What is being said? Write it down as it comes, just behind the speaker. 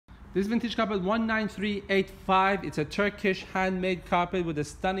This vintage carpet 19385. It's a Turkish handmade carpet with a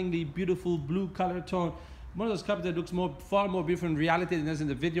stunningly beautiful blue color tone. One of those carpets that looks far more beautiful in reality than it is in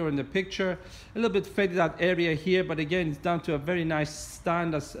the video or in the picture. A little bit faded out area here, but again, it's down to a very nice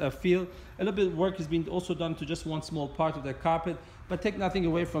stand feel. A little bit of work has been also done to just one small part of the carpet, but take nothing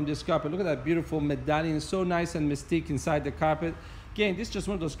away from this carpet. Look at that beautiful medallion, so nice and mystique inside the carpet. Again, this is just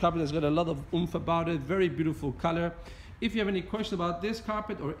one of those carpets that's got a lot of oomph about it. Very beautiful color. If you have any questions about this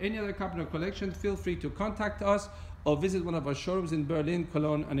carpet or any other carpet in our collection, feel free to contact us or visit one of our showrooms in Berlin,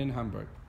 Cologne, and in Hamburg.